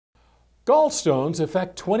Gallstones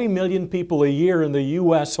affect 20 million people a year in the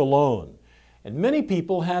U.S. alone, and many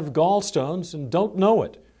people have gallstones and don't know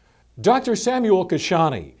it. Dr. Samuel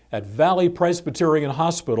Kashani at Valley Presbyterian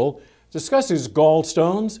Hospital discusses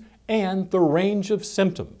gallstones and the range of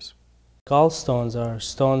symptoms. Gallstones are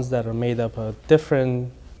stones that are made up of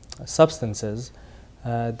different substances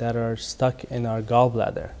that are stuck in our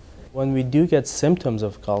gallbladder. When we do get symptoms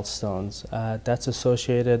of gallstones, that's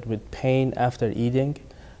associated with pain after eating,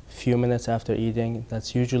 a few minutes after eating.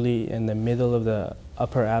 That's usually in the middle of the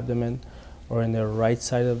upper abdomen or in the right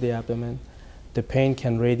side of the abdomen. The pain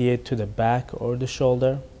can radiate to the back or the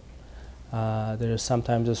shoulder. There is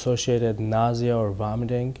sometimes associated nausea or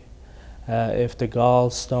vomiting. If the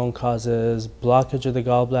gallstone causes blockage of the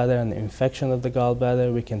gallbladder and infection of the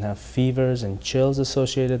gallbladder, we can have fevers and chills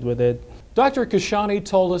associated with it. Dr. Kashani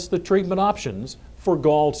told us the treatment options for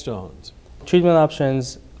gallstones. Treatment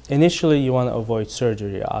options, initially you want to avoid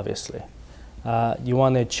surgery, obviously. You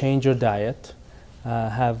want to change your diet,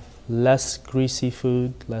 have less greasy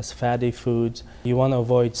food, less fatty foods. You want to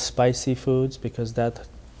avoid spicy foods because that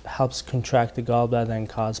helps contract the gallbladder and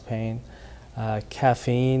cause pain.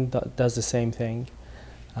 Caffeine does the same thing.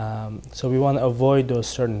 So we want to avoid those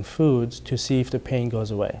certain foods to see if the pain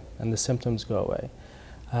goes away and the symptoms go away.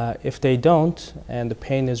 If they don't and the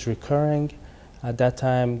pain is recurring, at that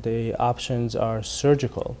time the options are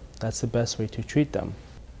surgical. That's the best way to treat them.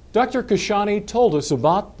 Dr. Kashani told us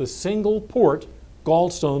about the single-port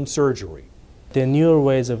gallstone surgery. The newer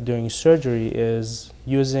ways of doing surgery is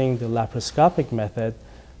using the laparoscopic method,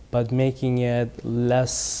 but making it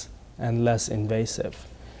less and less invasive,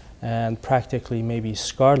 and practically maybe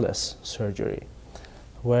scarless surgery,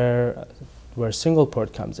 where single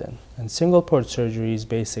port comes in. And single port surgery is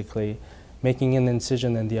basically making an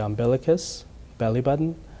incision in the umbilicus, belly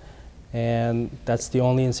button, and that's the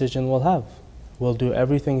only incision we'll have. We'll do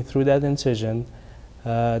everything through that incision,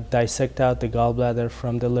 dissect out the gallbladder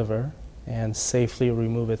from the liver, and safely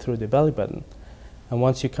remove it through the belly button. And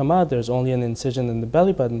once you come out, there's only an incision in the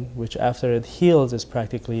belly button, which after it heals is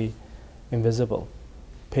practically invisible.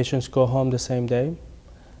 Patients go home the same day.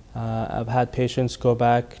 I've had patients go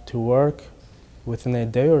back to work within a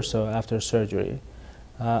day or so after surgery.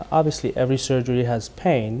 Obviously, every surgery has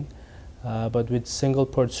pain, but with single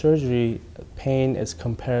port surgery, pain is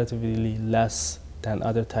comparatively less than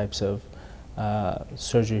other types of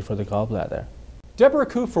surgery for the gallbladder. Deborah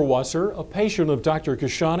Kuferwasser, a patient of Dr.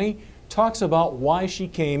 Kashani, talks about why she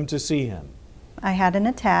came to see him. I had an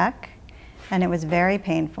attack and it was very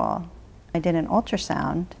painful. I did an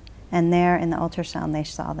ultrasound, and there in the ultrasound they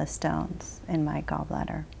saw the stones in my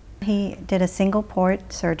gallbladder. He did a single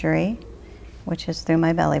port surgery, which is through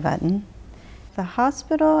my belly button. The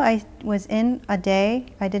hospital, I was in a day.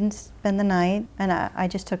 I didn't spend the night, and I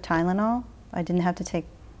just took Tylenol. I didn't have to take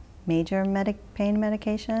major pain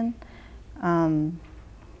medication. And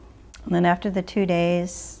then after the 2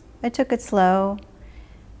 days, I took it slow,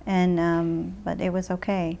 and but it was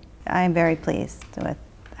okay. I am very pleased with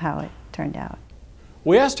how it turned out.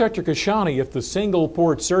 We asked Dr. Kashani if the single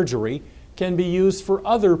port surgery can be used for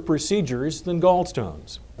other procedures than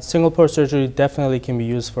gallstones. Single port surgery definitely can be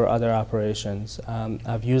used for other operations.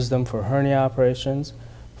 I've used them for hernia operations,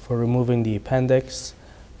 for removing the appendix,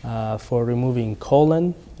 for removing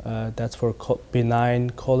colon. That's for benign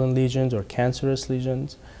colon lesions or cancerous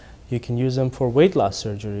lesions. You can use them for weight loss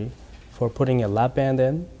surgery, for putting a lap band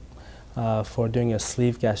in, for doing a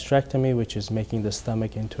sleeve gastrectomy, which is making the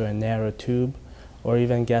stomach into a narrow tube, or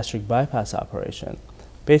even gastric bypass operation.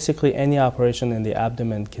 Basically, any operation in the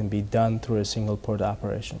abdomen can be done through a single port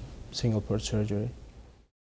operation, single port surgery.